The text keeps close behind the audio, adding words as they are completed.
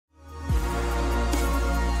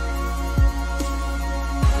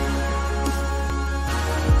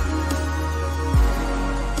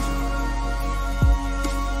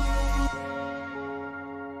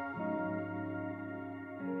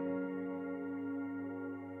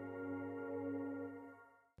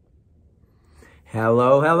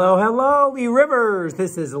Hello, hello, hello, E-Rivers.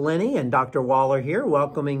 This is Lenny and Dr. Waller here,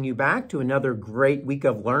 welcoming you back to another great week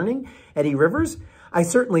of learning at E-Rivers. I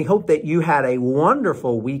certainly hope that you had a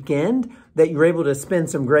wonderful weekend, that you were able to spend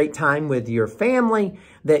some great time with your family,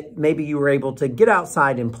 that maybe you were able to get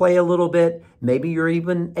outside and play a little bit. Maybe you're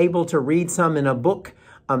even able to read some in a book.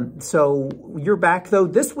 So you're back though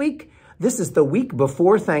this week. This is the week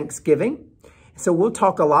before Thanksgiving. So we'll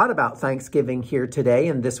talk a lot about Thanksgiving here today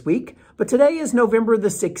and this week, but today is November the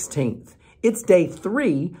 16th. It's day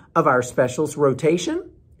 3 of our specials rotation,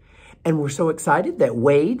 and we're so excited that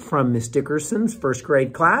Wade from Miss Dickerson's first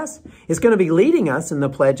grade class is going to be leading us in the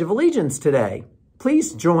Pledge of Allegiance today.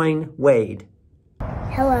 Please join Wade.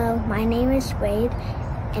 Hello, my name is Wade,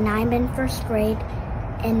 and I'm in first grade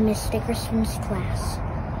in Miss Dickerson's class.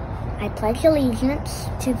 I pledge allegiance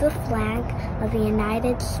to the flag of the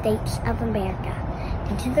United States of America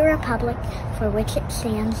and to the republic for which it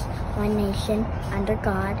stands, one nation, under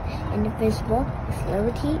God, indivisible, with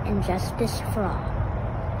liberty and justice for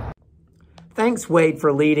all. Thanks, Wade,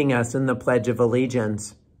 for leading us in the Pledge of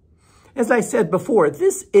Allegiance. As I said before,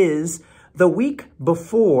 this is the week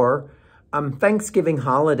before Thanksgiving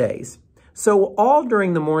holidays. So all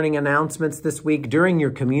during the morning announcements this week, during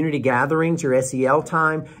your community gatherings, your SEL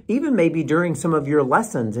time, even maybe during some of your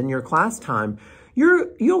lessons in your class time,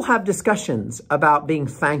 you'll have discussions about being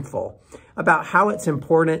thankful, about how it's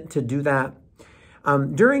important to do that.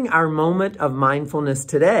 During our moment of mindfulness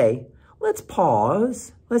today, let's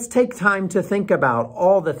pause. Let's take time to think about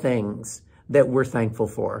all the things that we're thankful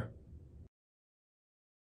for.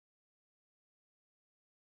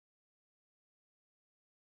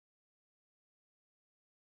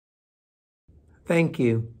 Thank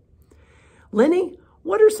you. Lenny,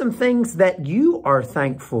 what are some things that you are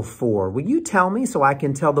thankful for? Will you tell me so I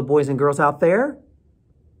can tell the boys and girls out there?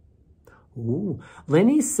 Ooh,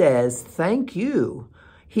 Lenny says, thank you.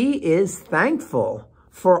 He is thankful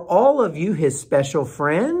for all of you, his special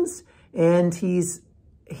friends, and he's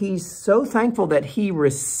so thankful that he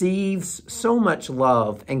receives so much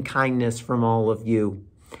love and kindness from all of you.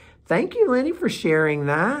 Thank you, Lenny, for sharing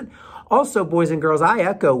that. Also, boys and girls, I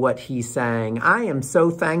echo what he's saying. I am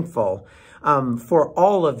so thankful for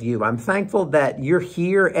all of you. I'm thankful that you're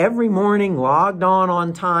here every morning, logged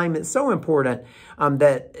on time. It's so important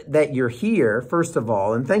that you're here, first of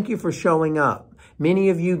all, and thank you for showing up. Many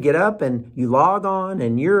of you get up and you log on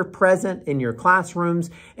and you're present in your classrooms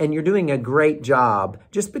and you're doing a great job.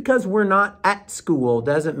 Just because we're not at school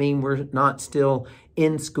doesn't mean we're not still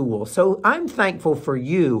in school. So I'm thankful for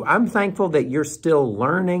you. I'm thankful that you're still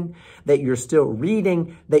learning, that you're still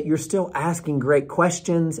reading, that you're still asking great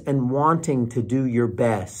questions and wanting to do your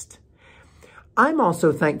best. I'm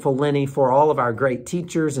also thankful, Lenny, for all of our great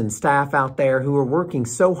teachers and staff out there who are working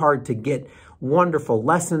so hard to get wonderful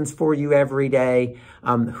lessons for you every day,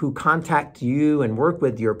 who contact you and work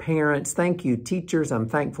with your parents. Thank you, teachers. I'm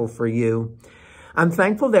thankful for you. I'm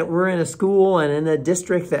thankful that we're in a school and in a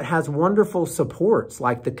district that has wonderful supports,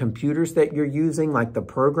 like the computers that you're using, like the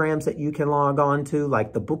programs that you can log on to,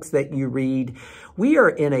 like the books that you read. We are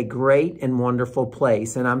in a great and wonderful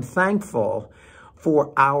place, and I'm thankful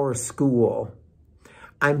for our school.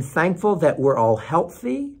 I'm thankful that we're all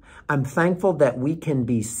healthy. I'm thankful that we can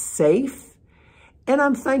be safe. And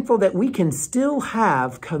I'm thankful that we can still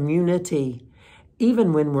have community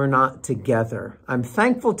even when we're not together. I'm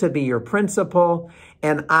thankful to be your principal,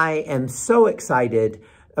 and I am so excited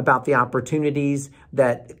about the opportunities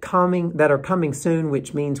that are coming soon,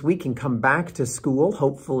 which means we can come back to school,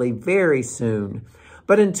 hopefully very soon.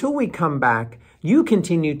 But until we come back, you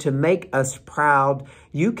continue to make us proud.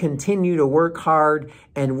 You continue to work hard,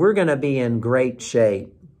 and we're going to be in great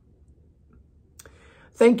shape.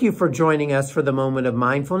 Thank you for joining us for the moment of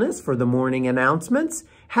mindfulness, for the morning announcements.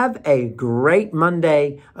 Have a great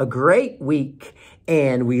Monday, a great week,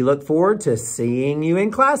 and we look forward to seeing you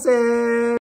in classes.